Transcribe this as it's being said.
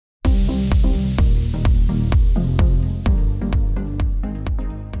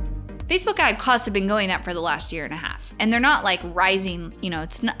Facebook ad costs have been going up for the last year and a half, and they're not like rising.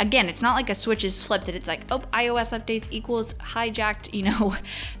 It's not like a switch is flipped that it's like, oh, iOS updates equals hijacked,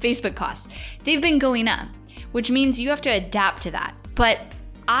 Facebook costs. They've been going up, which means you have to adapt to that. But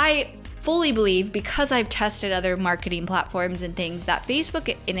I fully believe, because I've tested other marketing platforms and things, that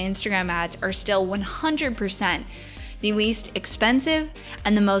Facebook and Instagram ads are still 100% the least expensive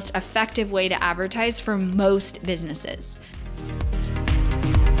and the most effective way to advertise for most businesses.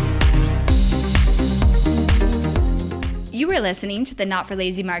 You are listening to the Not for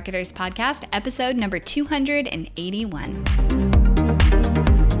Lazy Marketers podcast, episode number 281.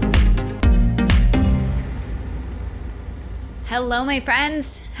 Hello, my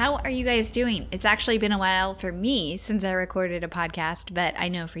friends. How are you guys doing? It's actually been a while for me since I recorded a podcast, but I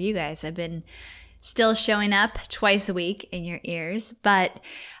know for you guys, I've been still showing up twice a week in your ears. But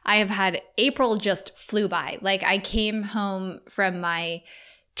I have had April just flew by. Like, I came home from my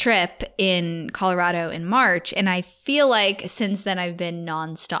trip in Colorado in March, and I feel like since then I've been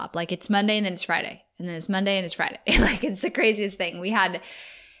nonstop. Like, it's Monday and then it's Friday, and then it's Monday and it's Friday. Like, it's the craziest thing. We had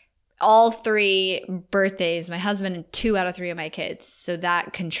all 3 birthdays, my husband and 2 out of 3 of my kids. So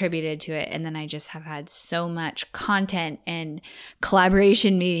that contributed to it. And then I just have had so much content and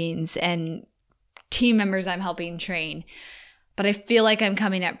collaboration meetings and team members I'm helping train. But I feel like I'm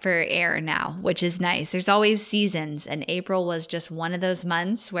coming up for air now, which is nice. There's always seasons, and April was just one of those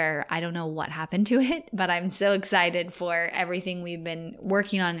months where I don't know what happened to it, but I'm so excited for everything we've been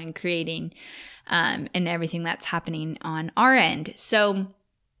working on and creating, and everything that's happening on our end. So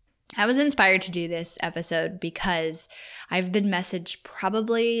I was inspired to do this episode because I've been messaged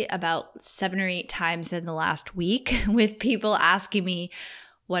probably about 7 or 8 times in the last week with people asking me,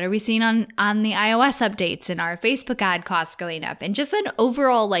 what are we seeing on the iOS updates and our Facebook ad costs going up? And just an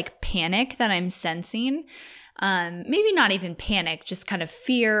overall like panic that I'm sensing. Maybe not even panic, just kind of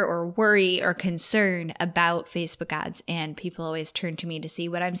fear or worry or concern about Facebook ads. And people always turn to me to see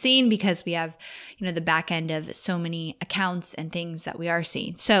what I'm seeing because we have, the back end of so many accounts and things that we are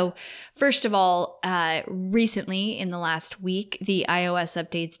seeing. So first of all, recently in the last week, the iOS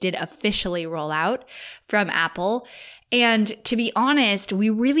updates did officially roll out from Apple. And to be honest, we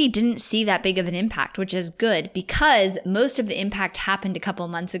really didn't see that big of an impact, which is good because most of the impact happened a couple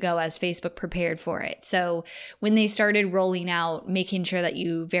months ago as Facebook prepared for it. So when they started rolling out, making sure that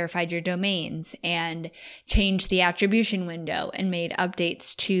you verified your domains and changed the attribution window and made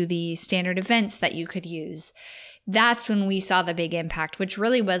updates to the standard events that you could use, that's when we saw the big impact, which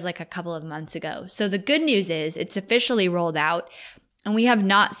really was like a couple of months ago. So the good news is it's officially rolled out. And we have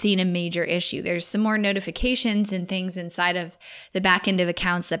not seen a major issue. There's some more notifications and things inside of the back end of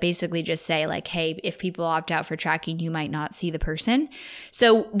accounts that basically just say like, hey, if people opt out for tracking, you might not see the person.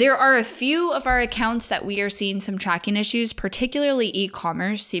 So there are a few of our accounts that we are seeing some tracking issues, particularly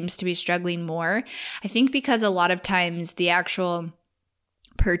e-commerce seems to be struggling more. I think because a lot of times the actual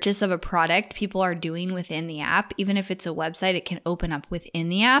purchase of a product people are doing within the app, even if it's a website, it can open up within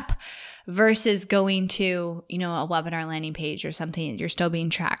the app versus going to, a webinar landing page or something. You're still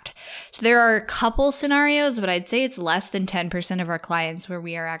being tracked. So there are a couple scenarios, but I'd say it's less than 10% of our clients where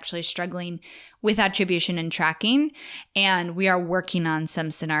we are actually struggling with attribution and tracking. And we are working on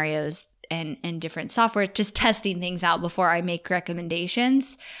some scenarios and different software, just testing things out before I make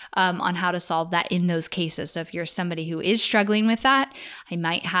recommendations on how to solve that in those cases. So if you're somebody who is struggling with that, I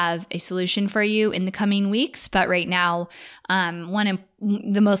might have a solution for you in the coming weeks. But right now,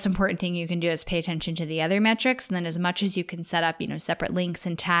 the most important thing you can do is pay attention to the other metrics. And then as much as you can set up, separate links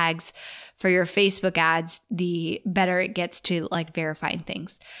and tags for your Facebook ads, the better it gets to like verifying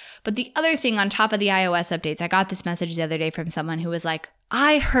things. But the other thing on top of the iOS updates, I got this message the other day from someone who was like,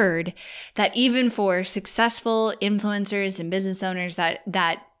 I heard that even for successful influencers and business owners that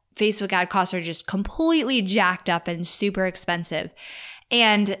Facebook ad costs are just completely jacked up and super expensive.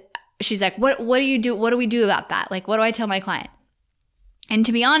 And she's like, what do you do? What do we do about that? Like, what do I tell my client? And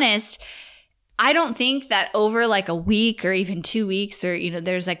to be honest, I don't think that over like a week or even 2 weeks or,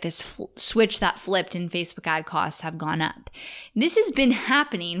 there's like this switch that flipped and Facebook ad costs have gone up. This has been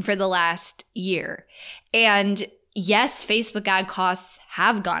happening for the last year. And yes, Facebook ad costs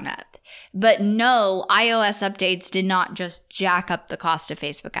have gone up, but no, iOS updates did not just jack up the cost of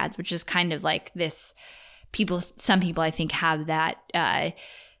Facebook ads, which is kind of like this. Some people I think have that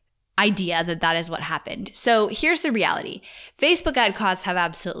idea that is what happened. So here's the reality. Facebook ad costs have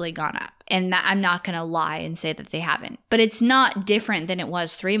absolutely gone up, and I'm not going to lie and say that they haven't, but it's not different than it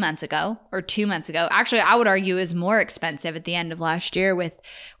was 3 months ago or 2 months ago. Actually, I would argue is more expensive at the end of last year with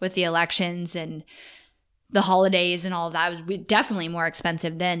the elections and the holidays and all of that. It was definitely more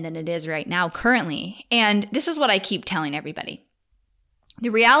expensive then than it is right now currently. And this is what I keep telling everybody. The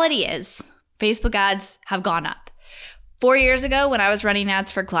reality is Facebook ads have gone up. 4 years ago, when I was running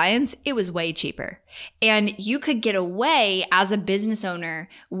ads for clients, it was way cheaper. And you could get away as a business owner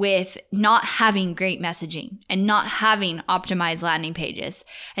with not having great messaging and not having optimized landing pages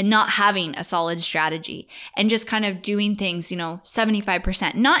and not having a solid strategy and just kind of doing things,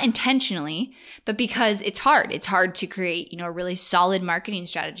 75%, not intentionally, but because it's hard. It's hard to create, a really solid marketing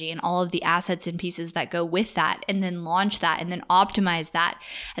strategy and all of the assets and pieces that go with that, and then launch that, and then optimize that,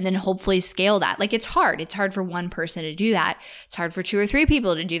 and then hopefully scale that. Like, it's hard. It's hard for one person to do that. It's hard for 2 or 3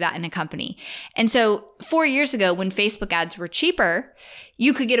 people to do that in a company. And so 4 years ago, when Facebook ads were cheaper,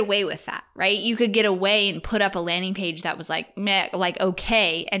 you could get away with that, right? You could get away and put up a landing page that was like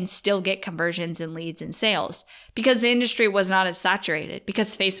okay, and still get conversions and leads and sales because the industry was not as saturated,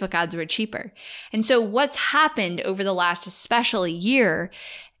 because Facebook ads were cheaper. And so what's happened over the last especially year,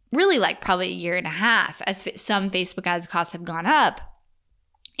 really like probably a year and a half, as some Facebook ads costs have gone up,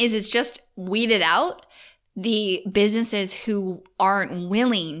 is it's just weeded out the businesses who aren't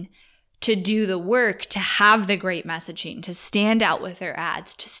willing to do the work, to have the great messaging, to stand out with their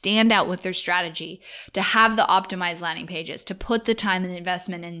ads, to stand out with their strategy, to have the optimized landing pages, to put the time and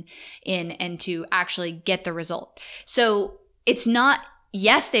investment in and to actually get the result. So it's not,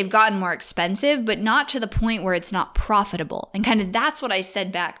 yes, they've gotten more expensive, but not to the point where it's not profitable. And kind of that's what I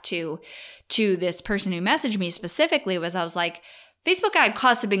said back to this person who messaged me specifically, was I was like, Facebook ad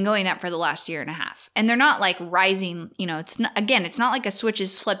costs have been going up for the last year and a half, and they're not like rising. It's not like a switch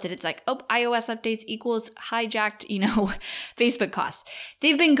is flipped and it's like, oh, iOS updates equals hijacked, Facebook costs.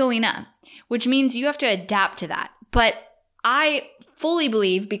 They've been going up, which means you have to adapt to that. But I fully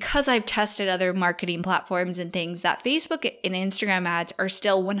believe, because I've tested other marketing platforms and things, that Facebook and Instagram ads are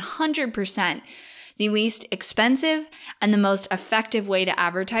still 100% the least expensive and the most effective way to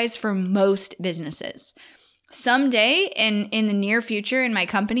advertise for most businesses. Someday in the near future in my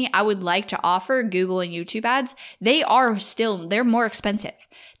company, I would like to offer Google and YouTube ads. They're more expensive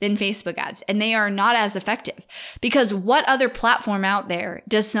than Facebook ads, and they are not as effective, because what other platform out there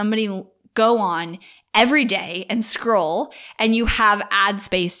does somebody go on every day and scroll and you have ad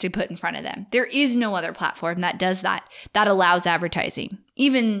space to put in front of them? There is no other platform that does that allows advertising.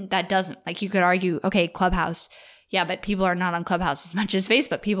 Even that doesn't. Like, you could argue, okay, Clubhouse. Yeah, but people are not on Clubhouse as much as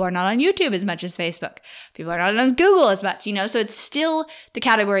Facebook. People are not on YouTube as much as Facebook. People are not on Google as much, so it's still the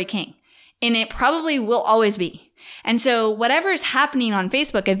category king. And it probably will always be. And so whatever is happening on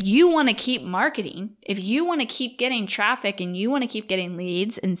Facebook, if you want to keep marketing, if you want to keep getting traffic and you want to keep getting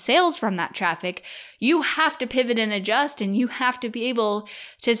leads and sales from that traffic, you have to pivot and adjust, and you have to be able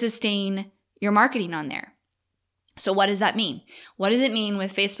to sustain your marketing on there. So what does that mean? What does it mean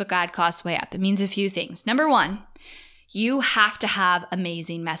with Facebook ad costs way up? It means a few things. Number one, you have to have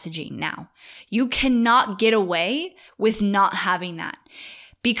amazing messaging now. You cannot get away with not having that.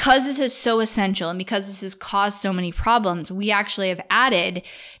 Because this is so essential and because this has caused so many problems, we actually have added,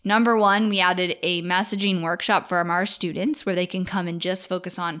 number one, we added a messaging workshop for our students where they can come and just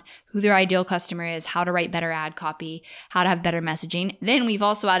focus on who their ideal customer is, how to write better ad copy, how to have better messaging. Then we've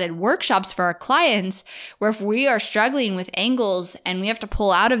also added workshops for our clients where if we are struggling with angles and we have to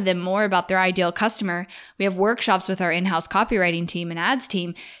pull out of them more about their ideal customer, we have workshops with our in-house copywriting team and ads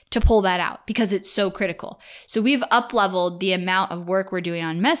team to pull that out because it's so critical. So we've up-leveled the amount of work we're doing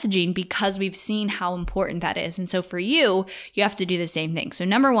on messaging because we've seen how important that is. And so for you, you have to do the same thing. So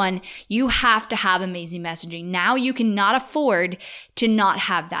number one, you have to have amazing messaging. Now you cannot afford to not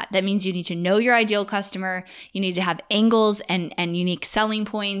have that. That means you need to know your ideal customer. You need to have angles and unique selling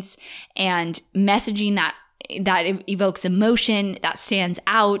points and messaging that evokes emotion, that stands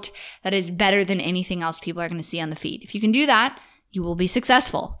out, that is better than anything else people are going to see on the feed. If you can do that, you will be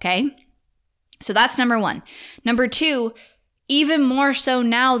successful, okay? So that's number one. Number two, even more so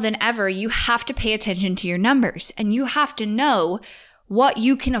now than ever, you have to pay attention to your numbers and you have to know what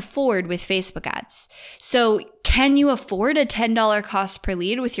you can afford with Facebook ads. So can you afford a $10 cost per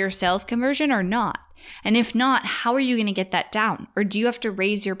lead with your sales conversion or not? And if not, how are you going to get that down? Or do you have to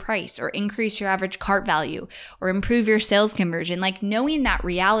raise your price or increase your average cart value or improve your sales conversion? Like, knowing that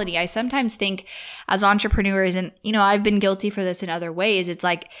reality, I sometimes think as entrepreneurs, and I've been guilty for this in other ways, it's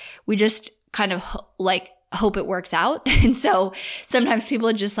like we just kind of hope it works out. And so sometimes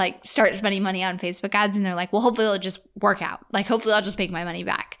people just start spending money on Facebook ads and they're like, well, hopefully it'll just work out. Hopefully I'll just make my money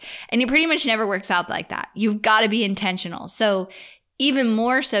back. And it pretty much never works out like that. You've got to be intentional. So even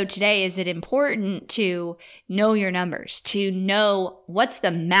more so today, is it important to know your numbers, to know what's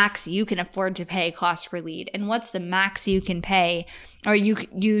the max you can afford to pay cost per lead and what's the max you can pay or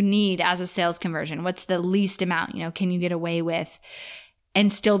you need as a sales conversion. What's the least amount, can you get away with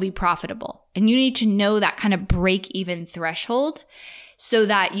and still be profitable? And you need to know that kind of break-even threshold so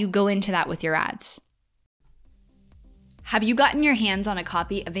that you go into that with your ads. Have you gotten your hands on a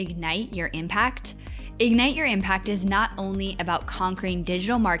copy of Ignite Your Impact? Ignite Your Impact is not only about conquering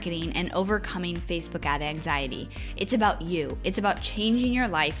digital marketing and overcoming Facebook ad anxiety. It's about you. It's about changing your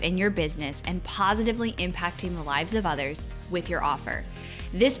life and your business and positively impacting the lives of others with your offer.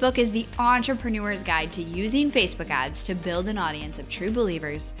 This book is the entrepreneur's guide to using Facebook ads to build an audience of true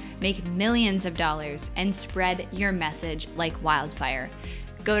believers, make millions of dollars, and spread your message like wildfire.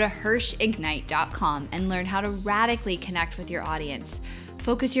 Go to HirschIgnite.com and learn how to radically connect with your audience.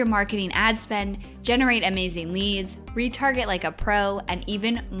 Focus your marketing ad spend, generate amazing leads, retarget like a pro, and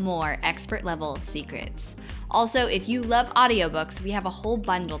even more expert level secrets. Also, if you love audiobooks, we have a whole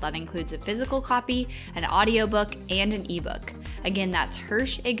bundle that includes a physical copy, an audiobook, and an ebook. Again, that's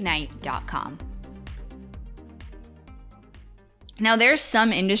HirschIgnite.com. Now, there's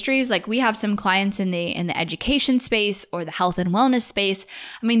some industries, like we have some clients in the education space or the health and wellness space.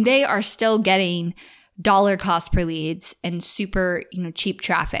 I mean, they are still getting dollar cost per leads and super, cheap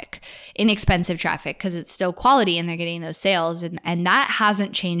traffic, inexpensive traffic, because it's still quality and they're getting those sales. And that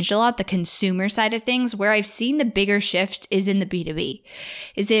hasn't changed a lot. The consumer side of things, where I've seen the bigger shift is in the B2B,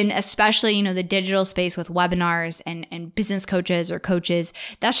 is in especially, the digital space with webinars and business coaches or coaches.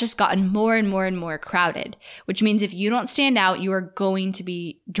 That's just gotten more and more and more crowded, which means if you don't stand out, you are going to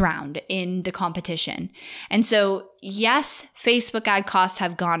be drowned in the competition. And so, yes, Facebook ad costs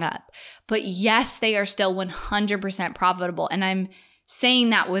have gone up, but yes, they are still 100% profitable. And I'm saying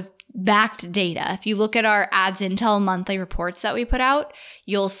that with backed data. If you look at our Ads Intel monthly reports that we put out,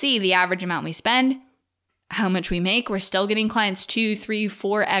 you'll see the average amount we spend, how much we make. We're still getting clients 2, 3,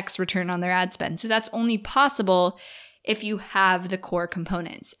 4x return on their ad spend. So that's only possible if you have the core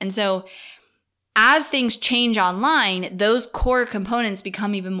components. And so as things change online, those core components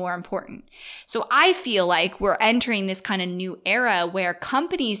become even more important. So I feel like we're entering this kind of new era where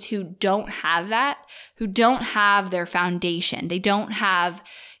companies who don't have that, who don't have their foundation, they don't have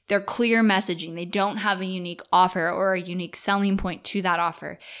their clear messaging, they don't have a unique offer or a unique selling point to that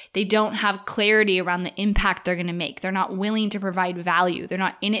offer, they don't have clarity around the impact they're going to make, they're not willing to provide value, they're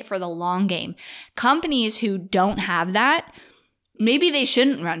not in it for the long game. Companies who don't have that, maybe they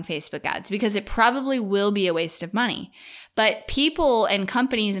shouldn't run Facebook ads because it probably will be a waste of money. But people and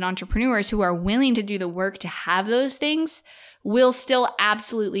companies and entrepreneurs who are willing to do the work to have those things will still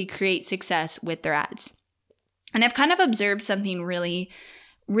absolutely create success with their ads. And I've kind of observed something really,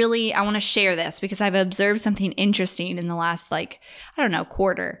 I want to share this because I've observed something interesting in the last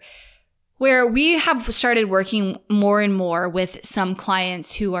quarter, where we have started working more and more with some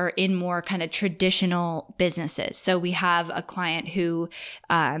clients who are in more kind of traditional businesses. So we have a client who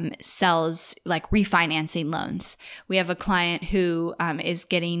sells like refinancing loans. We have a client who is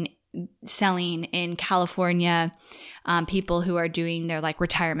selling in California, people who are doing their like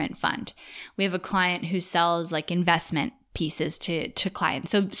retirement fund. We have a client who sells like investment pieces to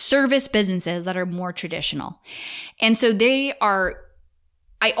clients. So service businesses that are more traditional. And so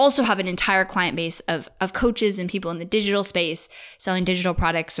I also have an entire client base of coaches and people in the digital space selling digital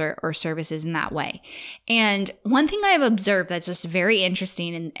products or services in that way. And one thing I have observed that's just very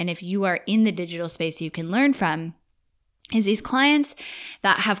interesting, and if you are in the digital space you can learn from, is these clients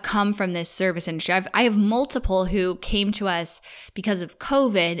that have come from this service industry. I have multiple who came to us because of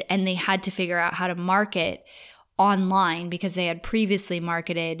COVID and they had to figure out how to market online because they had previously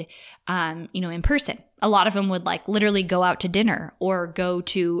marketed, in person. A lot of them would like literally go out to dinner or go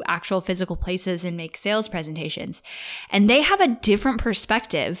to actual physical places and make sales presentations. And they have a different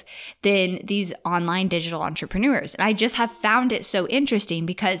perspective than these online digital entrepreneurs. And I just have found it so interesting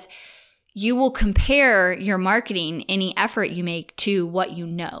because you will compare your marketing, any effort you make, to what you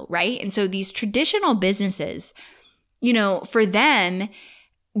know, right? And so these traditional businesses, for them,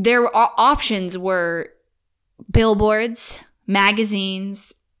 their options were billboards,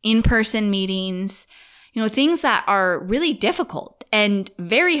 magazines, in-person meetings, things that are really difficult and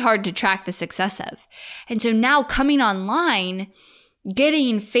very hard to track the success of. And so now coming online,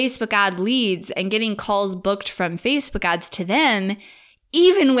 getting Facebook ad leads and getting calls booked from Facebook ads to them,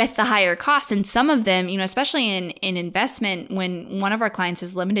 even with the higher costs. And some of them, especially in investment, when one of our clients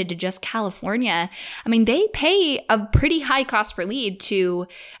is limited to just California, they pay a pretty high cost per lead to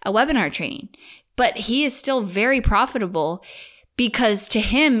a webinar training. But he is still very profitable because to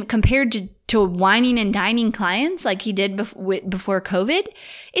him, compared to whining and dining clients like he did before COVID,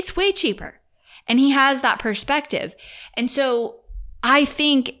 it's way cheaper. And he has that perspective. And so I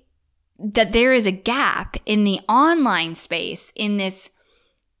think that there is a gap in the online space, in this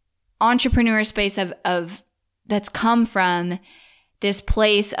entrepreneur space of that's come from this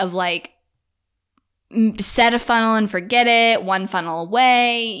place of like set a funnel and forget it, one funnel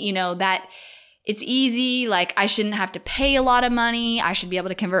away, that it's easy. Like, I shouldn't have to pay a lot of money. I should be able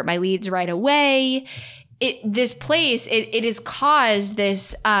to convert my leads right away. It has caused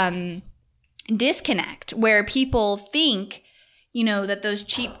this disconnect where people think, that those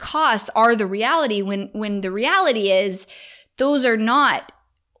cheap costs are the reality when the reality is those are not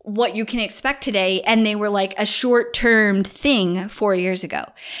what you can expect today, and they were like a short-term thing 4 years ago.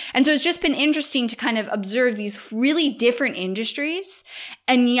 And so it's just been interesting to kind of observe these really different industries.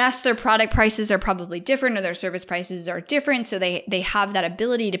 And yes, their product prices are probably different, or their service prices are different, so they have that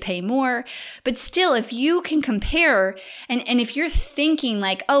ability to pay more. But still, if you can compare, and if you're thinking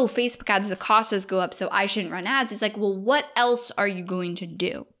like, oh, Facebook ads, the costs go up, so I shouldn't run ads, it's like, well, what else are you going to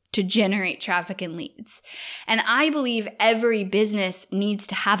do to generate traffic and leads? And I believe every business needs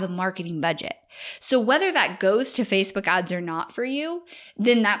to have a marketing budget. So whether that goes to Facebook ads or not for you,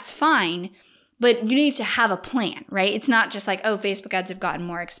 then that's fine. But you need to have a plan, right? It's not just like, oh, Facebook ads have gotten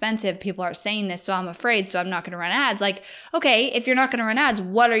more expensive. People are saying this, so I'm afraid, so I'm not going to run ads. Like, okay, if you're not going to run ads,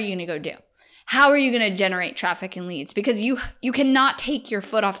 what are you going to go do? How are you going to generate traffic and leads? Because you cannot take your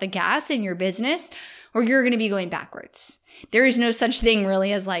foot off the gas in your business, or you're going to be going backwards. There is no such thing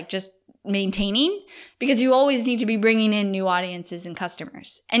really as like just maintaining, because you always need to be bringing in new audiences and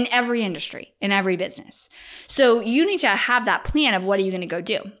customers in every industry, in every business. So you need to have that plan of what are you going to go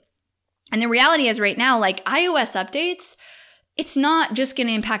do. And the reality is right now, like iOS updates, it's not just going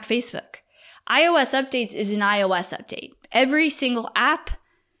to impact Facebook. iOS updates is an iOS update. Every single app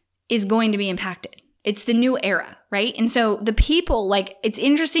is going to be impacted. It's the new era, right? And so the people, like, it's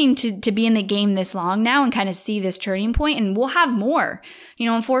interesting to be in the game this long now and kind of see this turning point, and we'll have more,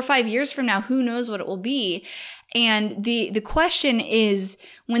 in 4 or 5 years from now, who knows what it will be. And the question is,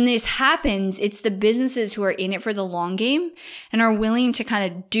 when this happens, it's the businesses who are in it for the long game and are willing to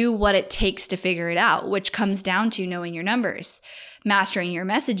kind of do what it takes to figure it out, which comes down to knowing your numbers, mastering your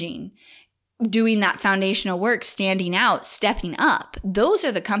messaging, doing that foundational work, standing out, stepping up. Those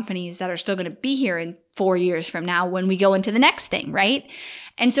are the companies that are still going to be here in 4 years from now when we go into the next thing, right?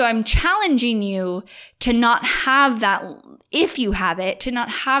 And so I'm challenging you to not have that, if you have it, to not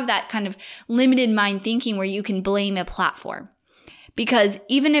have that kind of limited mind thinking where you can blame a platform. Because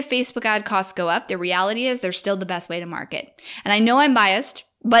even if Facebook ad costs go up, the reality is they're still the best way to market. And I know I'm biased,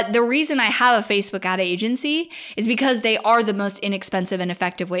 but the reason I have a Facebook ad agency is because they are the most inexpensive and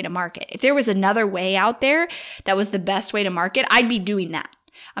effective way to market. If there was another way out there that was the best way to market, I'd be doing that.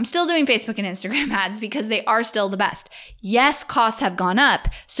 I'm still doing Facebook and Instagram ads because they are still the best. Yes, costs have gone up,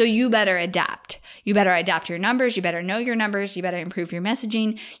 so you better adapt. You better adapt your numbers. You better know your numbers. You better improve your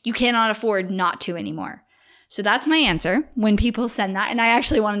messaging. You cannot afford not to anymore. So that's my answer when people send that. And I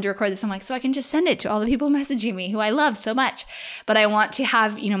actually wanted to record this. I'm like, so I can just send it to all the people messaging me who I love so much. But I want to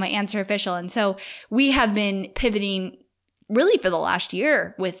have, my answer official. And so we have been pivoting really for the last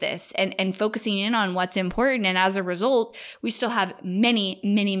year with this and focusing in on what's important. And as a result, we still have many,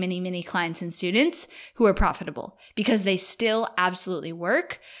 many, many, many clients and students who are profitable because they still absolutely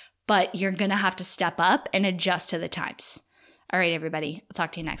work, but you're going to have to step up and adjust to the times. All right, everybody. I'll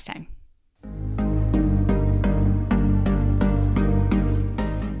talk to you next time.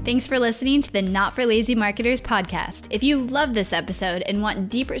 Thanks for listening to the Not for Lazy Marketers podcast. If you love this episode and want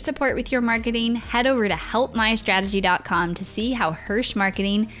deeper support with your marketing, head over to helpmystrategy.com to see how Hirsch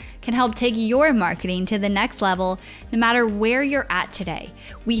Marketing can help take your marketing to the next level no matter where you're at today.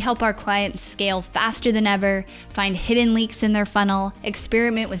 We help our clients scale faster than ever, find hidden leaks in their funnel,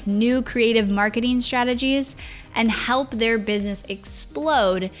 experiment with new creative marketing strategies, and help their business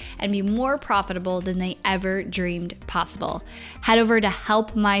explode and be more profitable than they ever dreamed possible. Head over to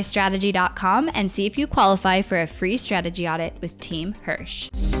helpmystrategy.com and see if you qualify for a free strategy audit with Team Hirsch.